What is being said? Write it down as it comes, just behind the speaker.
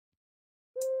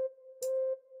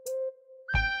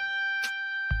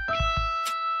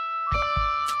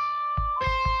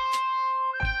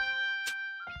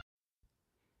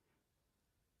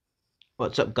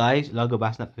What's up, guys? Lago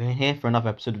Basnap here for another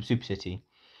episode of Super City.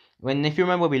 If you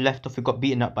remember where we left off, we got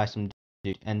beaten up by some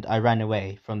dude, and I ran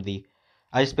away from the.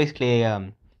 I just basically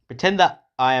pretend that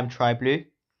I am Tri-Blue,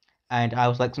 and I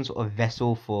was like some sort of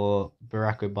vessel for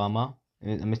Barack Obama,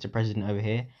 Mr. President over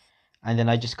here, and then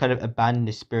I just kind of abandoned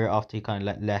his spirit after he kind of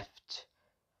like left.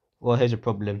 Well, here's a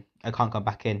problem: I can't come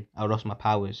back in. I lost my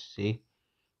powers. See,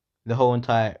 the whole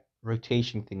entire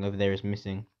rotation thing over there is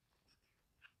missing.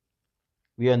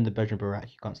 We earned the Belgian Barack.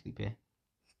 You can't sleep here.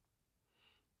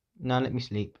 Now let me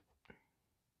sleep.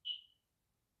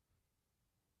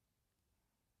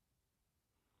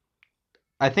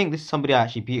 I think this is somebody I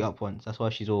actually beat up once. That's why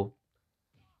she's all.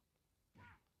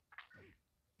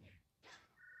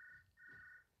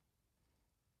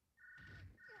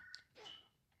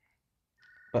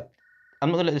 But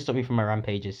I'm not gonna let this stop me from my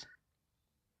rampages.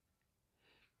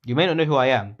 You may not know who I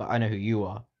am, but I know who you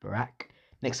are, Barack.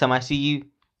 Next time I see you,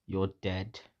 you're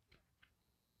dead.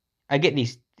 I get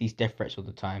these death threats all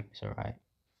the time. It's alright.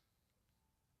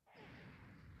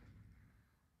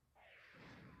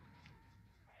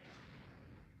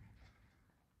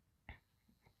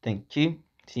 Thank you.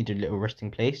 Just need a little resting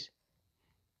place.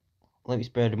 Let me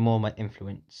spread more of my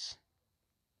influence.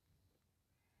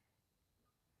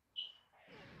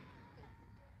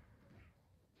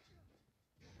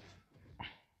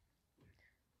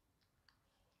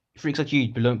 Freaks like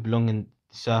you belong in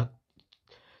the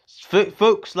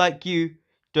folks like you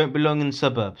don't belong in the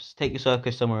suburbs. Take your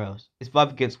circus somewhere else. It's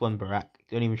 5 against 1, Barack.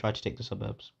 Don't even try to take the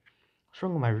suburbs. What's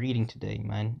wrong with my reading today,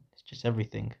 man? It's just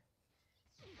everything.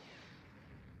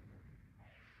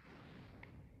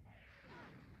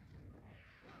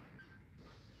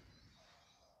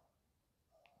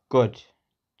 Good.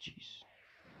 Jeez.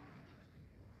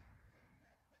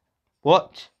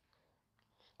 What?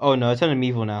 Oh no, I turned him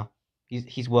evil now.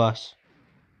 He's worse.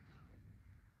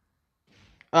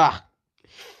 Ah,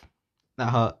 that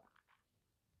hurt.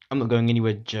 I'm not going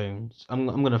anywhere, Jones. I'm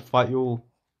gonna fight you all.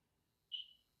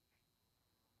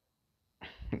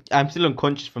 I'm still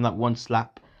unconscious from that one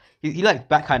slap. He like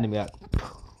backhanded me like.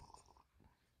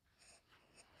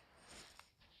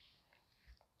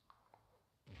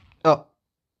 Oh,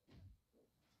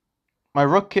 my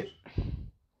rocket.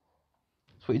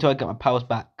 That's what you told I get my powers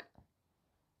back.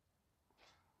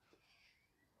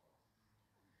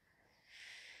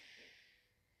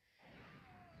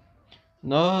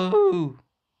 No.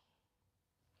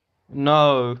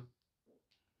 No.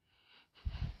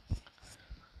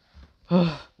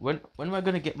 when am I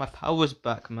gonna get my powers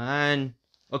back, man?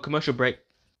 Oh, commercial break.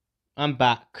 I'm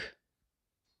back.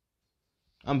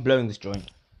 I'm blowing this joint.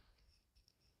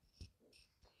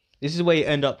 This is where you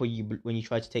end up when you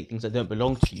try to take things that don't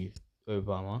belong to you,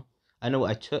 Obama. I know what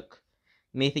I took.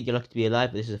 You may think you're lucky to be alive,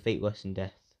 but this is a fate worse than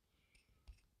death.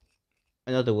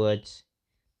 In other words,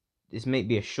 this may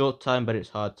be a short time, but it's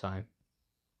hard time.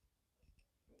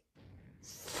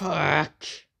 Fuck.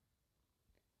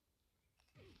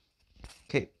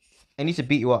 Okay, I need to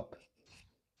beat you up.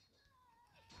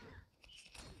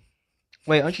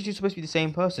 Wait, aren't you two supposed to be the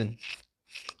same person?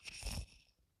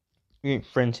 We ain't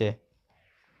friends here.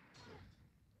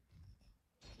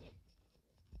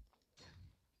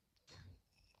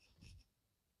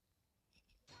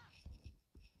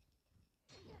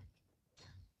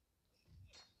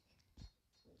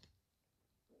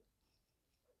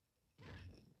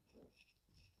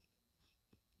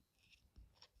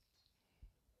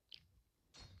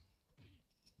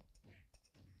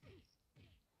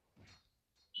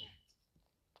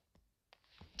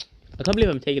 I can't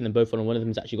believe I'm taking them both on, and one of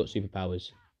them's actually got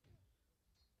superpowers.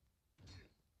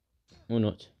 Or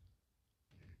not.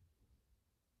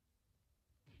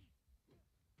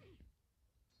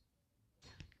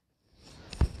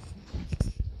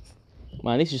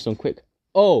 Man, this is just some quick.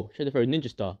 Oh, should have thrown Ninja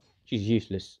Star. She's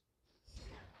useless.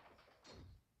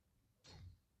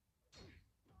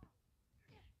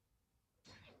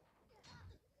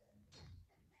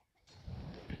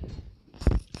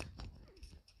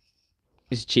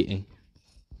 This is cheating.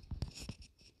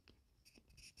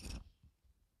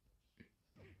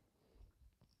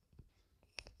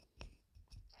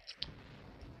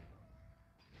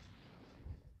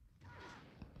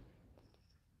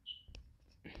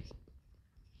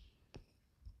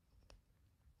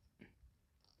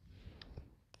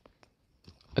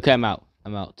 Okay, I'm out.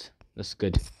 I'm out. That's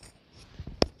good.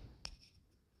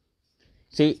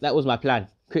 See, that was my plan.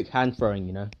 Quick hand throwing,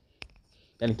 you know.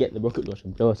 Then get the rocket launcher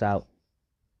and blow us out.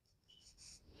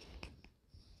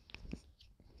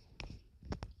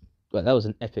 But that was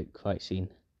an epic fight scene.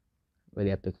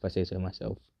 Really epic if I say so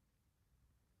myself.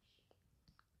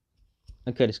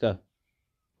 Okay, let's go.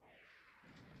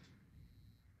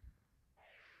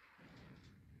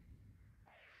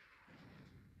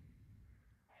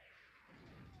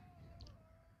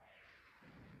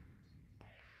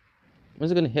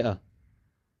 When's it gonna hit her?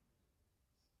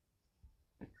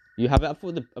 You have it?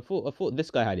 I thought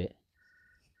this guy had it.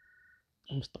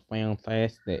 Mr.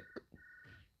 Fantastic.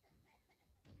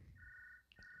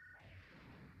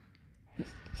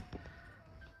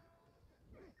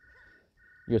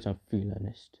 You're some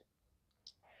feelinist.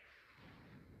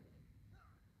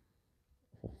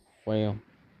 Well.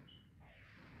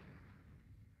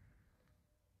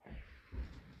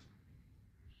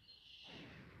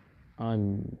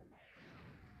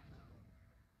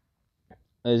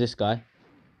 There's this guy.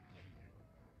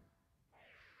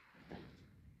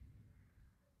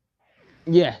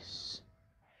 Yes.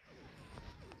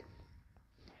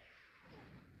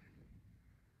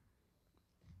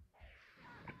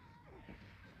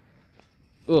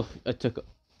 Ugh, I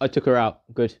took her out.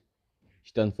 Good.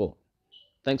 She's done for.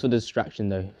 Thanks for the distraction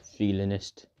though,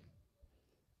 feelinist.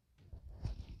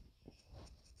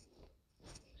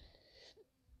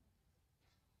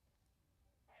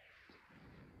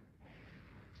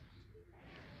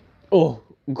 Oh,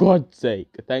 God's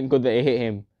sake. Thank God that it hit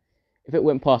him. If it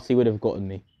went past, he would have gotten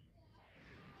me.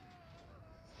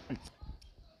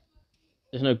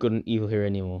 There's no good and evil here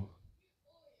anymore.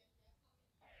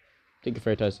 Take your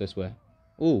fairy tales, I swear.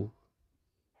 Ooh.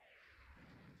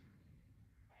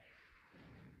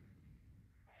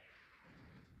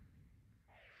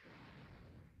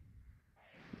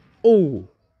 Ooh.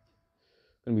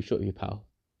 Gonna be short of you, pal.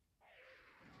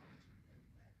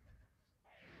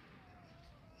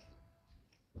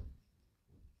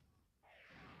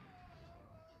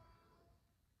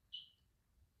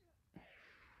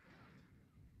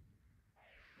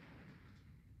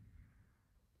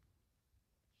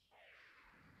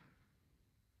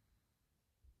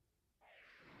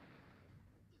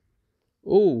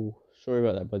 Ooh. Sorry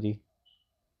about that, buddy.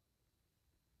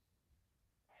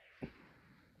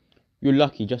 You're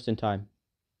lucky, just in time.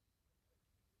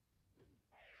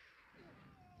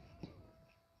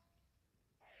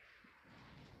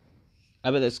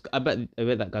 I bet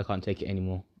that guy can't take it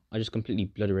anymore. I just completely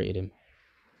obliterated him.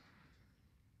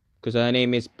 Because her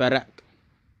name is Barak.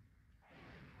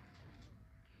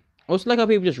 I also like how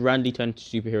people just randomly turn to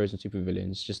superheroes and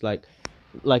supervillains. Just like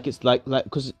it's like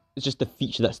because it's just the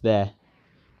feature that's there.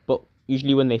 But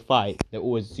usually when they fight, they're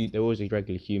always a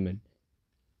regular human.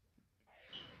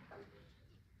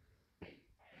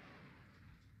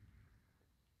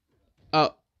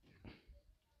 Oh,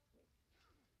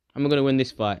 I'm gonna win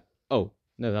this fight. Oh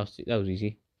no, that was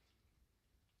easy.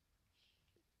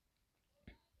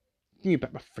 Give me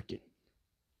back my freaking.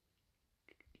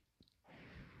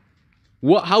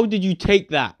 What? How did you take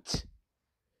that?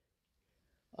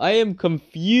 I am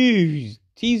confused.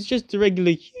 He's just a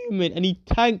regular human, and he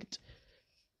tanked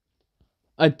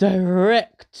a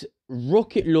direct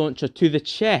rocket launcher to the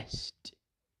chest.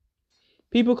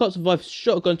 People can't survive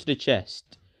shotgun to the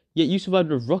chest, yet you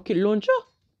survived a rocket launcher?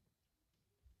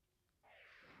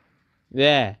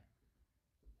 There.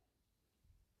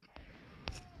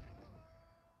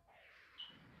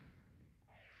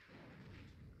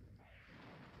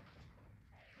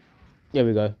 There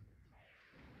we go.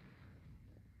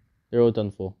 They're all done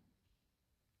for.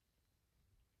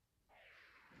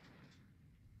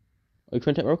 Are you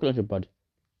trying to take rocket launcher, bud?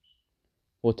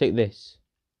 Or take this?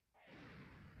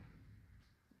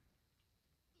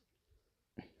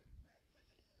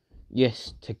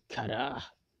 Yes, Takada.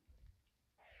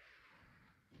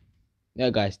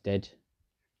 That guy's dead.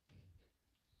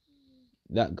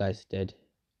 That guy's dead.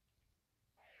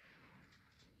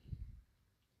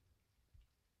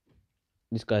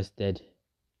 This guy's dead.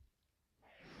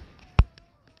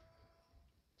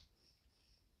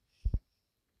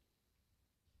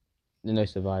 There are no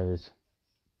survivors.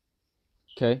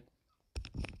 Okay.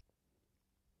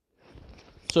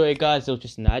 Sorry guys, it was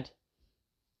just an ad.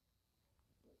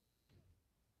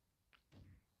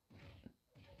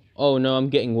 Oh no, I'm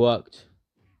getting worked.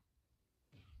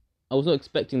 I was not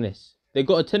expecting this. They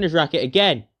got a tennis racket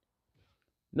again.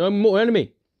 No more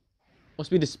enemy.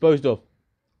 Must be disposed of.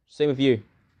 Same with you.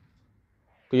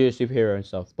 Because you're a superhero and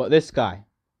stuff. But this guy.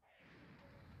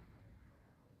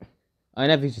 I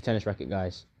never use a tennis racket,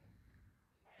 guys.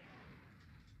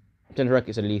 Tennis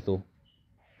rackets are lethal.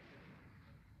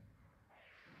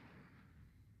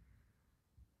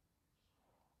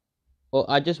 Well,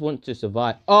 I just want to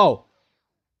survive. Oh!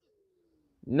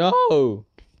 No!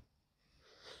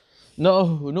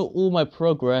 No, not all my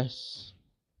progress.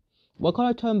 Why can't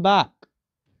I turn back?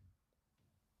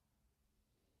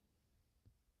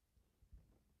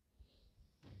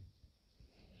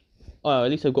 Oh,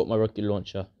 at least I've got my rocket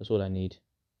launcher. That's all I need.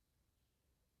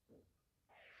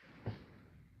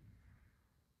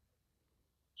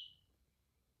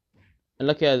 And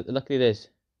luckily this.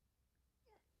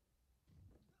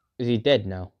 Is he dead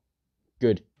now?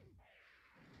 Good.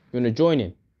 You wanna join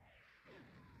him?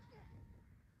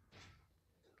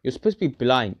 You're supposed to be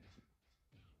blind.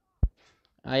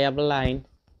 I am blind.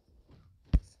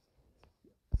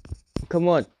 Come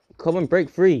on, break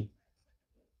free.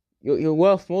 You're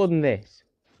worth more than this.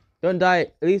 Don't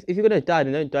die. At least if you're gonna die,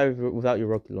 then don't die without your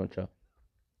rocket launcher.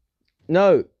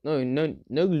 No,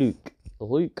 Luke.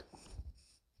 Luke.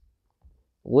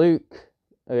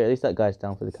 Okay, at least that guy's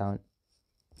down for the count.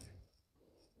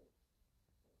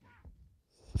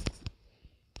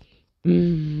 I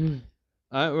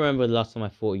don't remember the last time I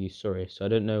fought you, sorry, so I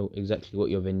don't know exactly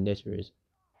what your vendetta is.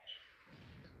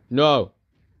 No!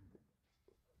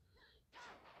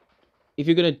 If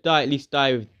you're gonna die, at least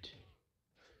die with...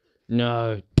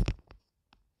 No.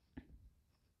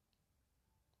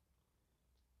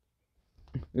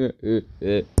 I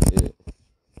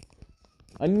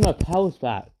need my powers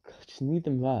back. I just need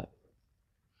them back.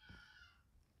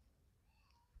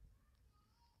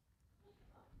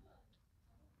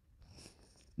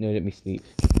 No, let me sleep.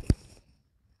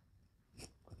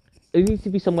 It needs to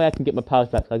be some way I can get my powers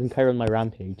back so I can carry on my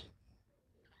rampage.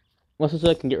 Also so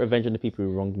I can get revenge on the people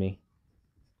who wronged me.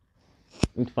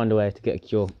 I need to find a way to get a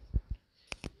cure.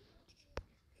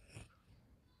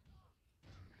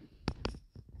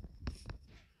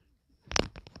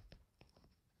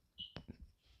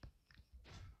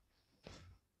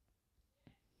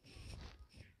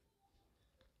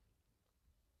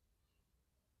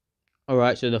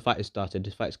 Alright, so the fight has started.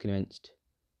 The fight's commenced.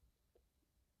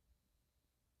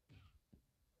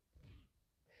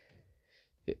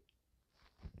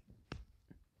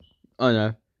 Oh no.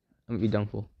 I'm gonna be done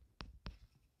for.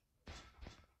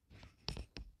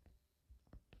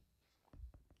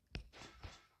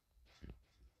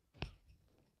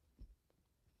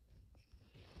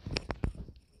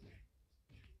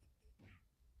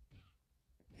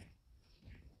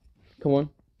 Come on.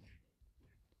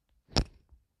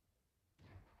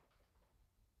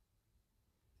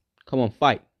 Come on,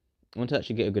 fight. I want to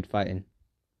actually get a good fight in.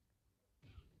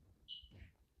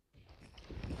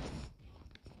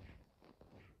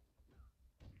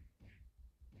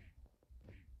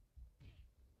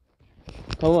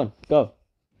 Come on, go.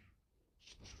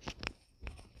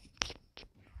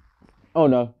 Oh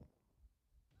no.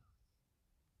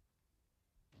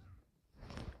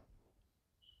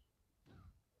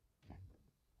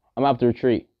 I'm about to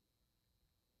retreat.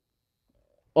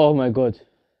 Oh my god.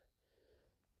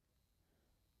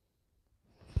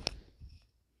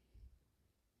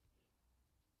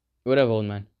 Whatever, old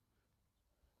man.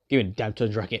 Give me the damn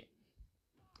touch racket.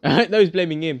 No, he's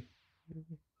blaming him.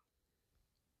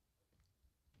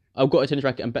 I've got a tennis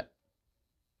racket and bet.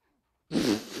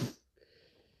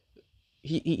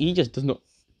 he just does not.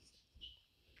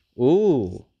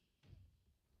 Ooh.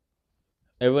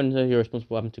 Everyone knows you're responsible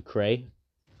for what happened to Cray.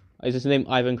 Is his name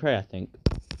Ivan Cray, I think?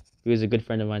 He was a good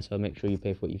friend of mine, so I'll make sure you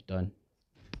pay for what you've done.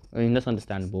 I mean, that's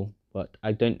understandable, but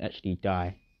I don't actually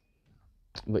die.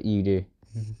 But you do.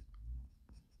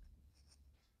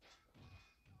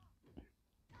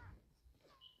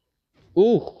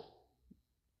 Ooh.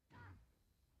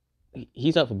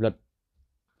 He's out for blood.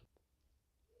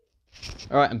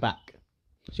 Alright, I'm back.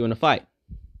 So you want to fight?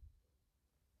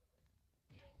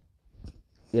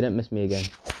 You don't miss me again.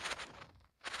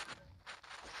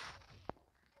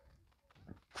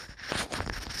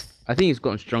 I think he's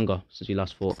gotten stronger since we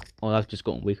last fought. Or I've just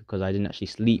gotten weaker because I didn't actually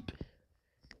sleep.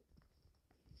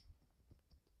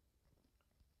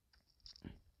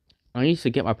 I need to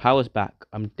get my powers back.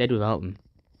 I'm dead without them.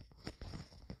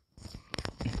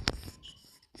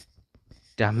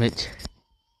 Damn it.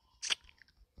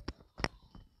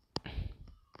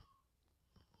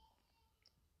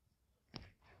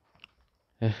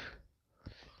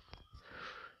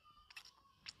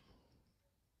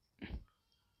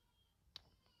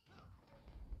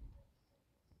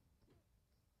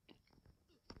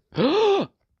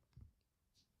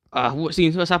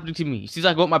 What's happening to me? Since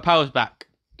I got my powers back,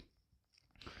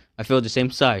 I feel the same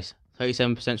size,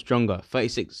 37% stronger,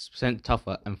 36%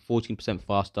 tougher, and 14%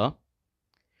 faster.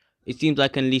 It seems I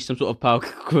can unleash some sort of power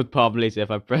called Power Blazer if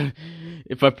I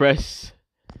press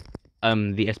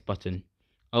the S button.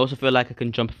 I also feel like I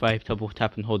can jump if I double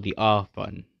tap and hold the R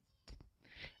button.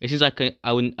 It seems like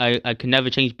I can never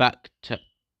change back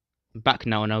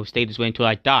now, and I will stay this way until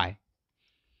I die.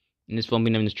 In this form, be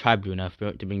known as Tribal enough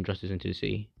to bring justice into the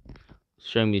city.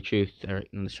 Show me the truth, Eric.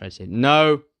 And let's try to say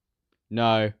no,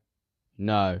 no,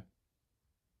 no.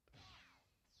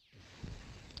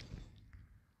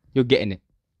 You're getting it.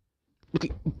 Look,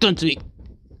 done to me.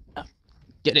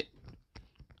 Get it.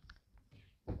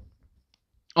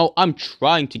 Oh, I'm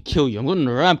trying to kill you. I'm going on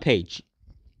a rampage.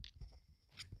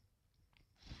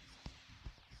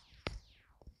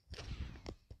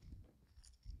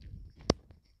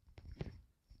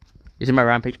 This is my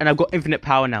rampage. And I've got infinite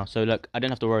power now, so look, I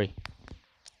don't have to worry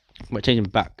about changing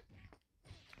back.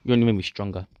 You only make me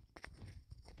stronger.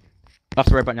 All I have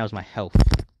to worry about now is my health.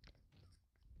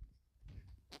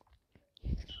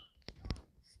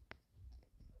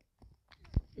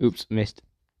 Oops, missed.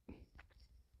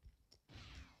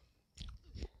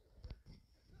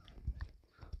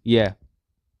 Yeah.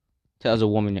 Tell us a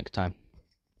warming next time.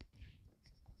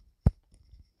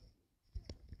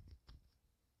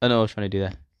 I know what I was trying to do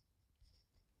there.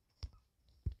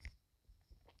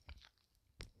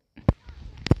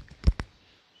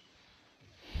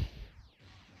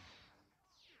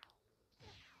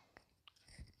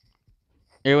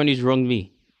 Everyone who's wronged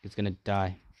me is gonna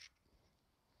die.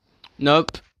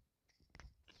 Nope.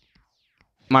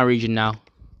 My region now.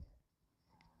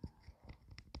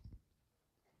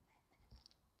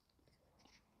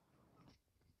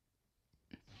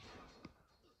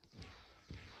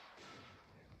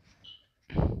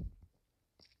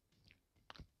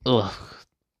 Ugh.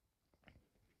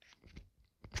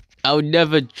 I would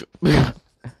never.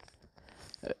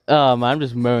 Oh man, I'm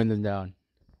just mowing them down.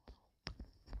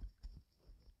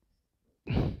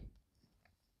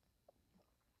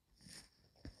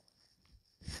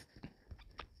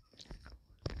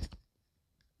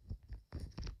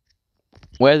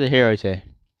 Where are the heroes here?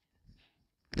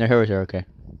 The heroes are okay.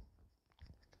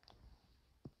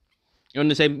 You're on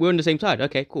the same. We're on the same side.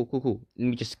 Okay, cool. Let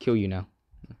me just kill you now.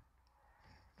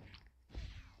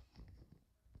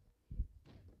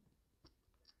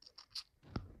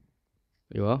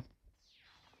 You are.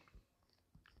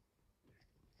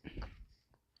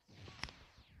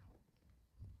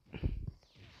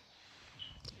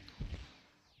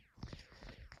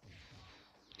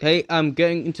 Okay, I'm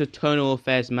getting into tonal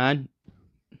affairs, man.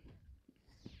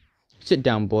 Sit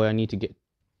down, boy. I need to get.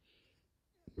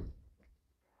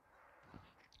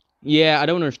 Yeah, I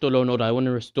don't want to restore law and order. I want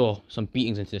to restore some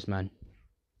beatings into this man.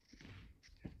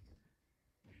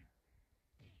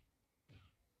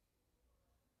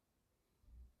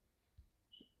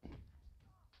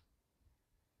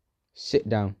 Sit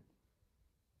down.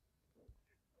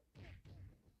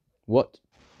 What?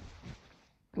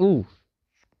 Ooh.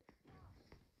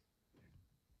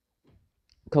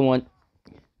 Come on.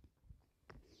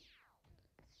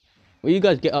 What you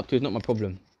guys get up to is not my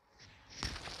problem.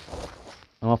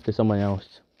 I'm after someone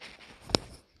else.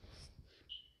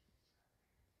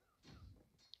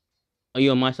 Are you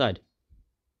on my side?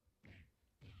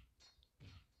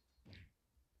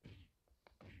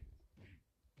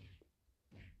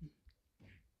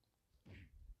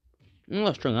 I'm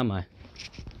not strong, am I?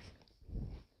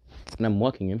 And I'm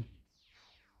working him.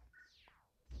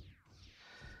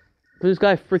 But this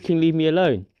guy freaking leave me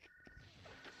alone.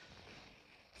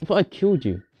 I thought I killed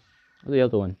you. What's the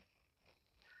other one?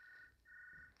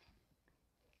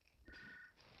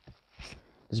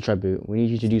 Let's try boot. We need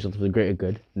you to do something for the greater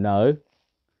good. No.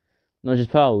 Not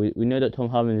just power. We know that Tom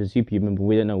Harmon is a superhuman, but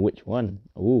we don't know which one.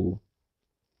 Ooh.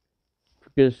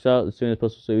 Get us out as soon as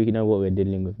possible so we can know what we're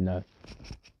dealing with. No.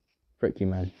 Frick you,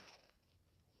 man.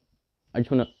 I just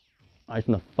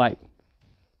wanna fight.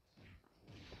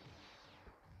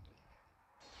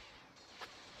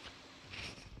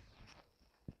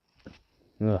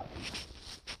 Ugh.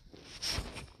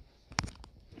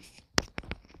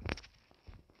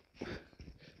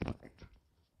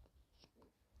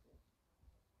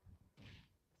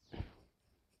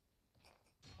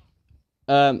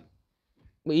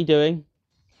 What are you doing?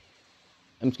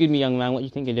 Excuse me, young man. What do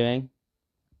you think you're doing?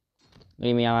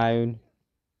 Leave me alone.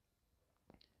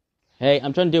 Hey,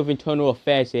 I'm trying to deal with internal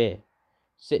affairs here.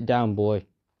 Sit down, boy.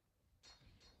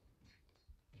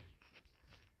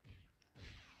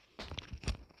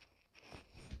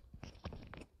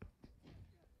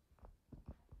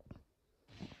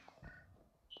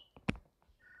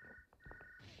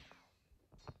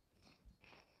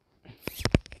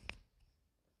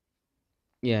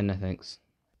 Yeah, no thanks.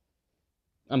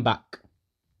 I'm back.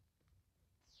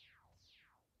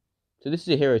 So this is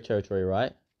a hero territory,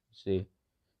 right? Let's see.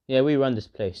 Yeah, we run this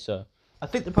place, so... I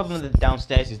think the problem with the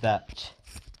downstairs is that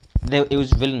it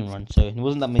was villain run, so there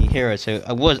wasn't that many heroes, so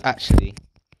I was actually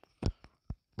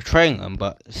betraying them,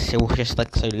 but it was just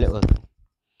like so little.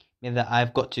 Mean that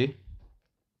I've got to.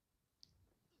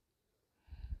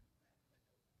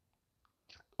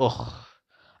 Ugh.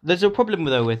 There's a problem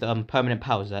though with permanent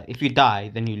powers that if you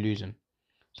die, then you lose them.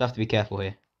 So I have to be careful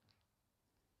here.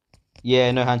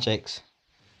 Yeah, no handshakes.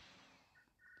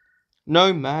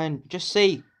 No, man. Just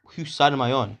say whose side am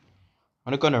I on.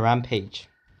 I'm not going on a rampage.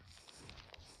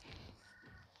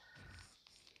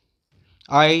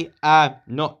 I am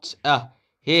not a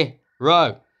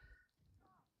hero.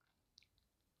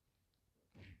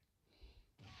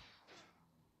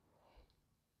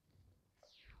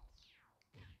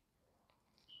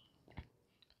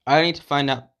 I need to find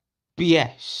out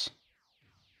BS.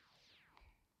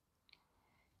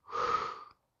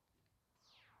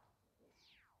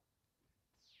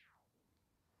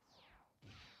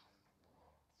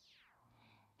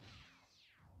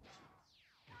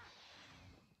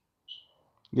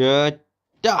 Yeah,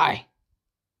 die,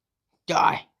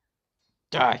 die,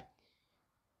 die.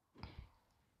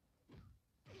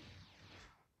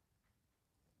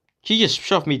 She just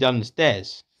shoved me down the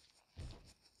stairs.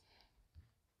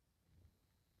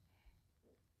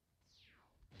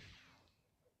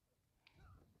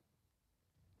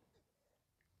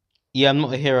 Yeah, I'm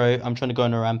not a hero. I'm trying to go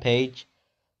on a rampage.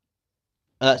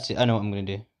 That's it. I know what I'm gonna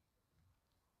do.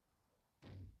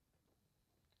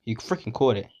 You freaking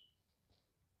caught it.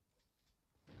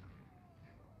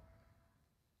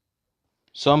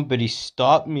 Somebody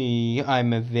stop me.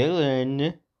 I'm a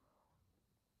villain.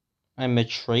 I'm a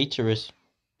traitorous.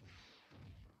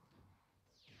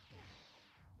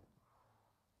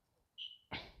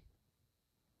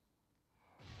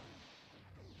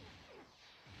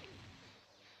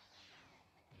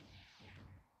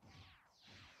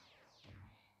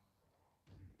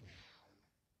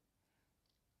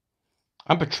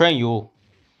 I'm betraying you all.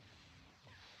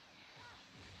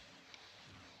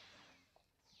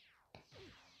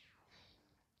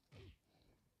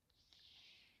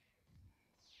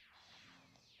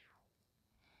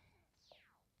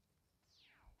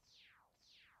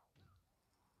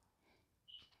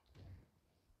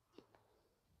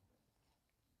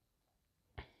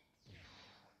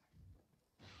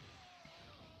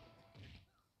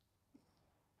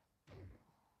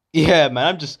 Yeah,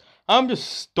 man. I'm just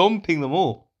stomping them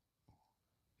all.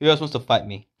 Who else wants to fight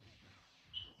me?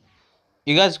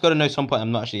 You guys gotta know some point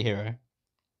I'm not actually a hero.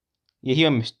 Yeah, he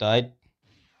almost died.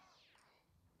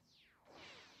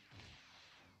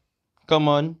 Come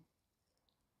on.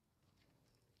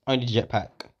 I need a jetpack.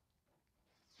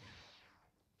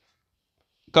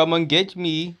 Come on, get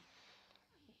me.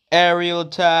 Aerial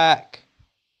attack.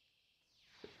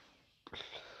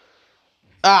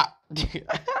 Ah!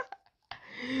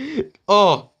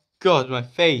 Oh, God, my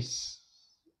face.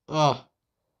 Oh.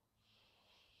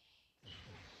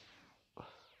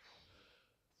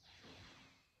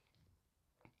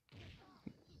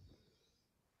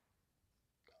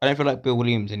 I don't feel like Bill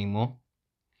Williams anymore.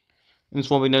 I just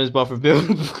want to be known as Bathroom Bill.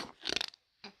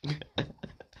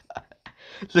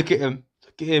 Look at him.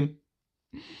 Look at him.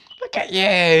 Look at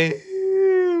you.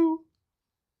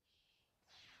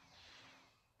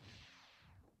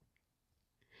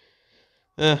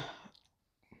 Uh,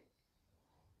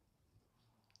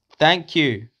 Thank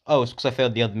you. Oh, it's because I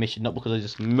failed the other mission, not because I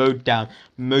just mowed down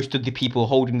most of the people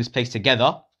holding this place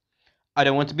together. I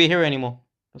don't want to be here anymore.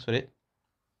 That's what it.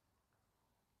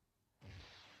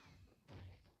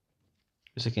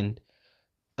 A second.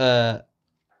 Uh,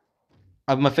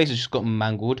 my face has just got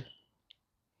mangled.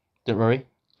 Don't worry.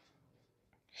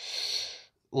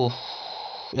 Oh,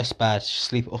 that's bad.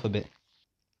 Sleep it off a bit.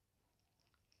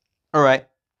 All right,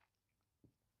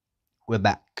 we're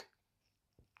back.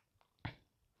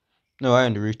 No, I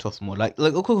own the rooftop more. Like,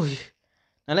 look, oh,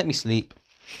 now let me sleep.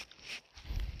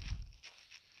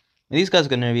 These guys are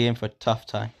gonna be in for a tough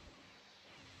time.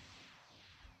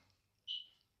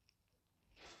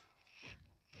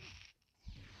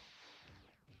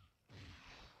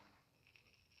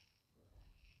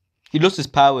 He lost his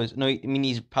powers. No, I mean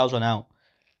his powers run out,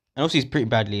 and also he's pretty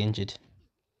badly injured.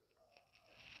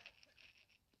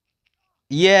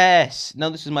 Yes. Now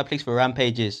this is my place for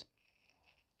rampages.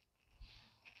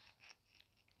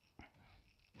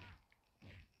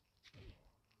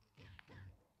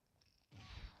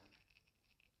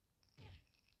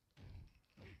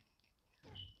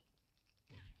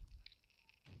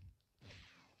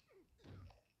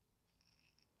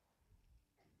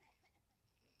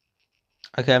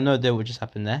 Okay, I have no idea what just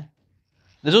happened there.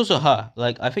 There's also her.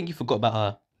 Like, I think you forgot about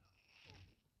her,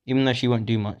 even though she won't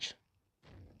do much.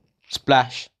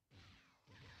 Splash.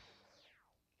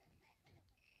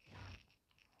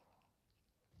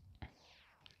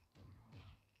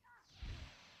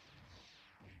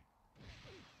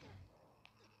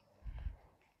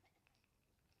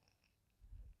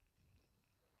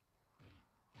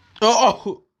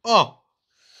 Oh, oh.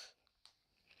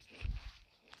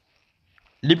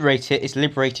 Liberate it. It's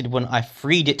liberated when I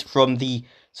freed it from the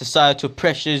societal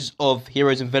pressures of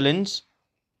heroes and villains.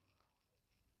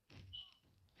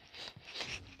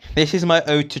 This is my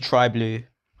ode to Tri-Blue.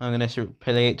 I'm gonna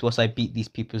play it whilst I beat these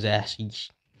people's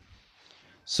asses.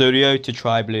 So the ode to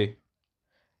Tri-Blue.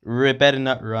 You better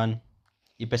not run.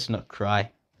 You better not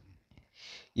cry.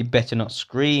 You better not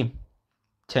scream.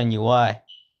 Tell you why.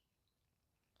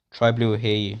 Tri-Blue will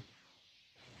hear you.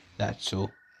 That's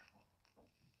all.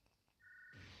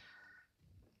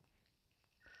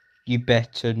 You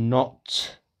better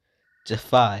not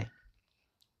defy.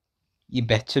 You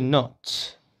better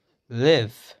not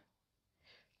live.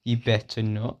 You better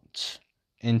not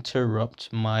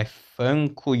interrupt my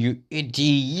phone call, you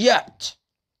idiot!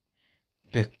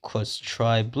 Because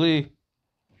Tri-Blue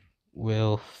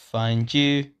will find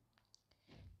you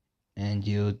and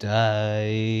you'll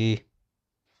die.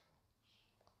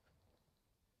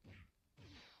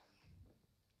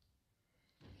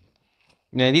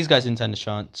 Yeah, these guys didn't stand a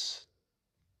chance.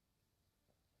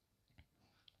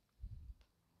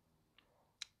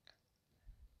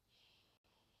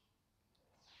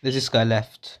 There's this guy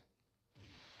left.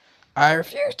 I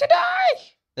refuse to die!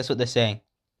 That's what they're saying.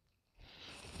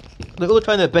 They're all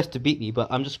trying their best to beat me, but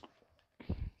I'm just...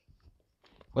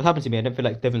 What happened to me? I don't feel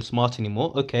like Devon Smart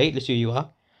anymore. Okay, let's see who you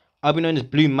are. I'll be known as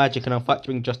Blue Magic and I'm fighting to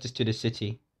bring justice to the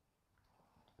city.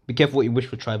 Be careful what you wish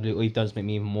for, Tri-Blue, or he does make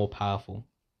me even more powerful.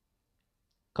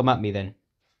 Come at me then.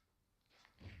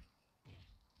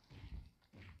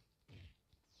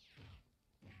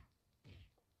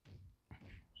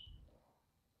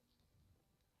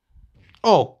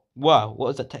 Oh, wow, what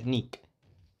was that technique?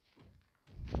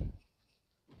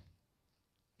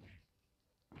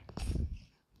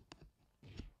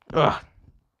 Ugh.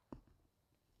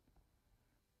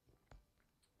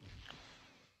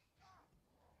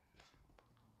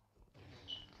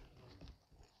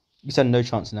 You said no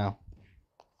chance now.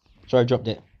 Sorry, I dropped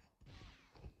it.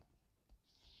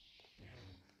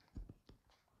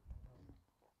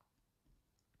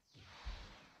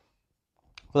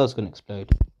 Well, that's gonna explode.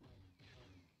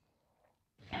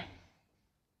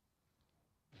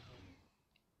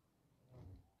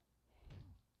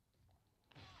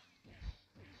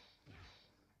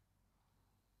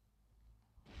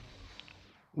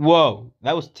 Whoa,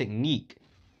 that was technique.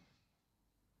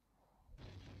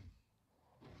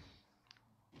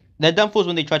 Their downfalls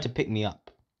when they tried to pick me up.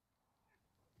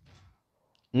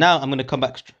 Now I'm gonna come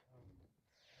back.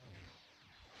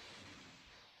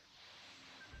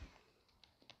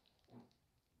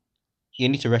 You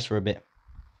need to rest for a bit.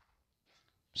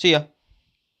 See ya.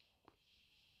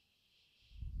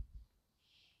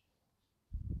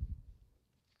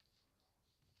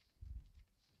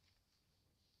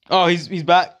 Oh, he's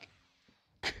back.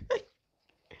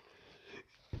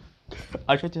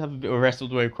 I tried to have a bit of rest all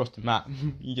the way across the map.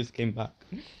 He just came back.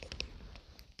 Let's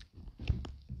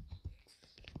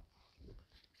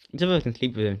see if I can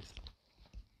sleep with him.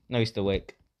 No, he's still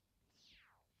awake.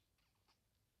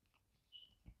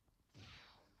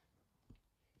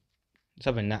 Let's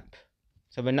have a nap.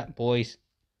 Let's have a nap, boys.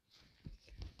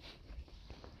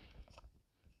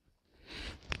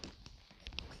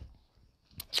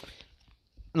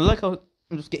 I like how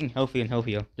I'm just getting healthier and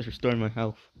healthier. Just restoring my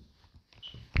health.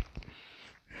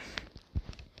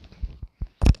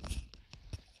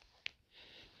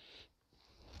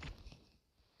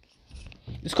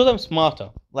 It's because I'm smarter.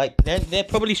 Like they're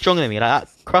probably stronger than me. Like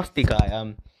that crusty guy,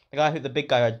 the big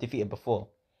guy I defeated before.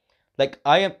 Like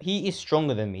he is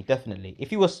stronger than me, definitely. If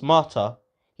he was smarter,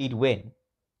 he'd win.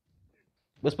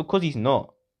 But it's because he's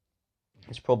not.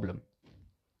 It's a problem.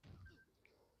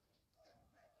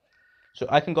 So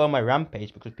I can go on my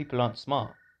rampage because people aren't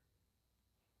smart.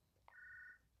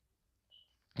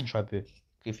 Tribu,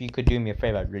 if you could do me a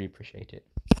favor, I'd really appreciate it.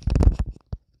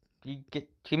 Can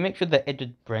you make sure that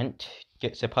Edward Brent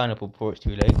gets a pineapple before it's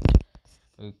too late?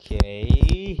 Okay,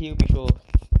 he'll be sure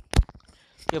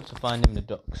be able to find him in the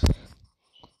docks.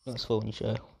 That's phone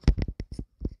show.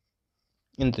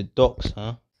 In the docks,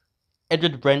 huh?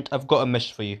 Edward Brent, I've got a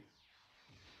message for you.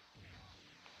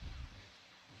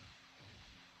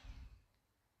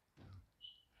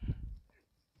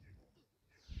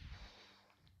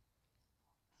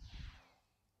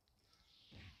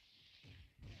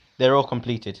 They're all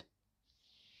completed.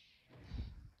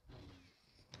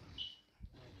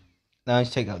 Now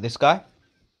let's take out this guy.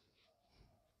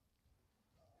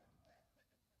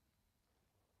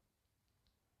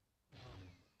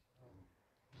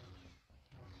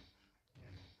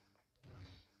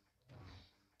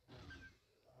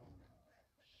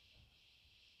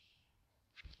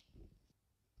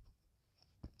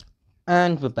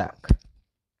 And we're back.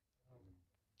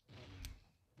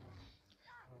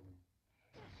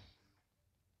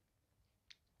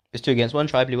 It's 2 against 1.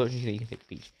 Tribally, what do you think? You can pick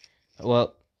Peach.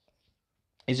 Well,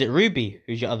 is it Ruby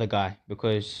who's your other guy?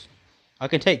 Because I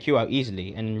can take you out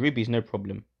easily, and Ruby's no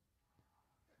problem.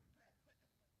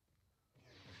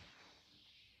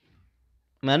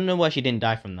 I don't know why she didn't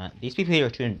die from that. These people here are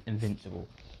too invincible.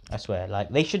 I swear. Like,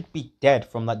 they should be dead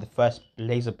from, like, the first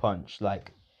laser punch.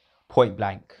 Like, point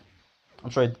blank. I'm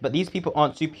sorry, but these people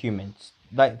aren't superhumans.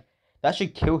 Like, that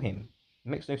should kill him. It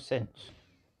makes no sense.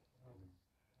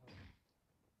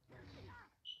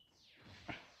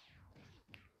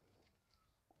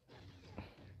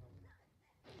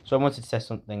 So I wanted to test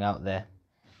something out there.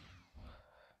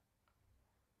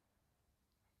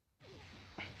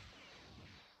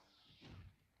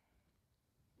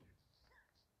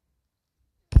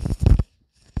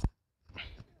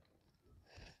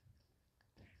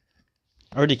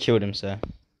 I already killed him, sir.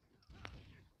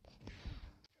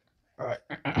 Alright.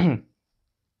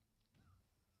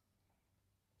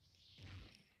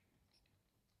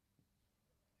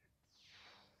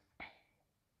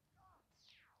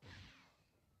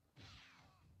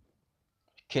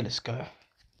 Okay, let's go.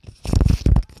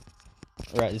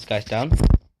 Alright, this guy's down.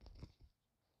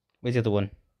 Where's the other one?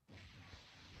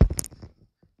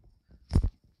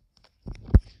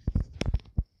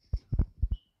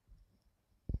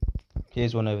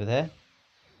 Here's one over there.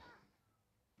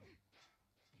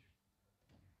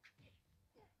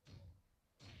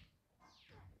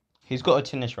 He's got a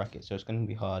tennis racket, so it's going to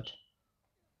be hard.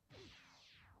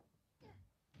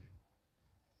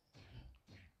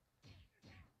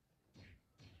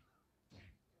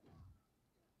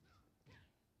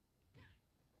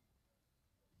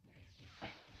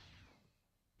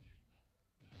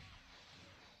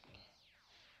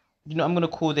 You know, I'm going to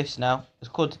call this now. It's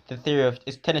called the theory of...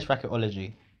 It's tennis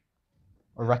racketology.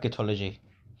 Or racketology.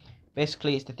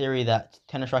 Basically, it's the theory that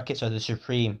tennis rackets are the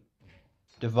supreme,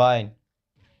 divine.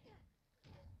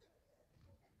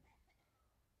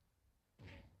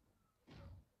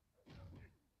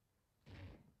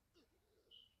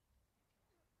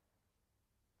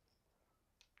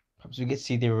 Perhaps we get to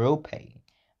see the real pain.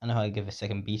 I know how to give a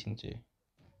second beating to.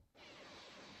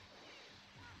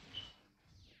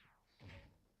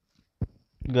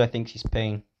 The guy thinks he's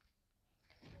pain.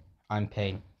 I'm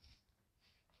pain.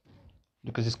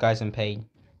 Because this guy's in pain.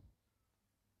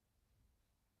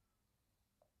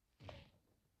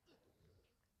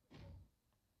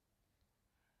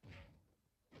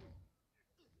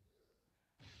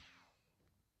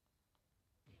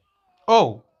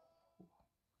 Oh!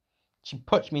 She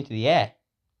punched me into the air.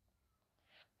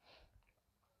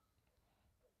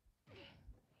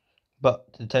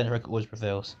 But the tennis racket always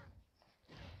prevails.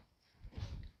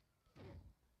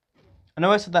 I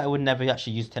know I said that I would never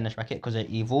actually use a tennis racket because they're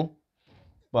evil.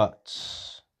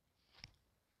 But...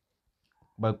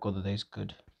 my god, are those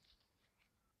good.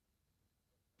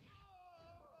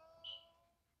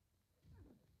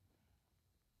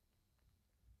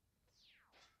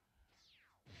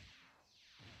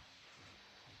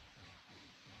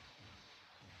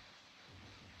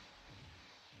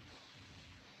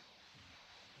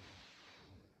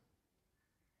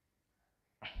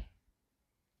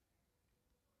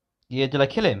 Yeah, did I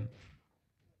kill him?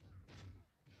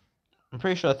 I'm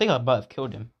pretty sure. I think I might have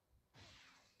killed him.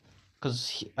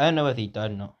 Because I don't know whether he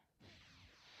died or not.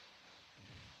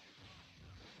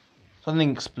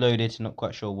 Something exploded, not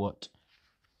quite sure what.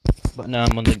 But now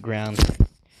I'm on the ground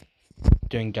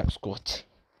doing jack squat.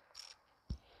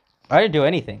 I didn't do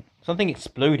anything. Something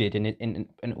exploded in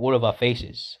all of our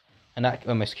faces. And that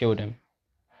almost killed him.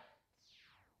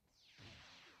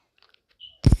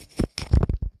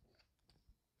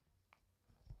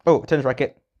 Oh, tennis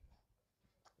racket.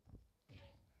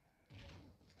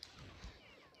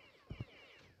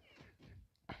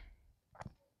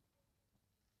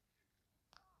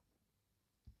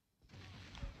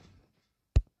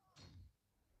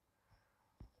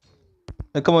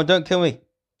 No, come on, don't kill me.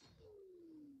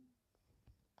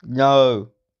 No.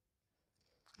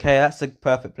 Okay, that's the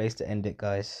perfect place to end it,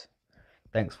 guys.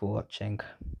 Thanks for watching.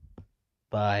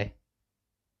 Bye.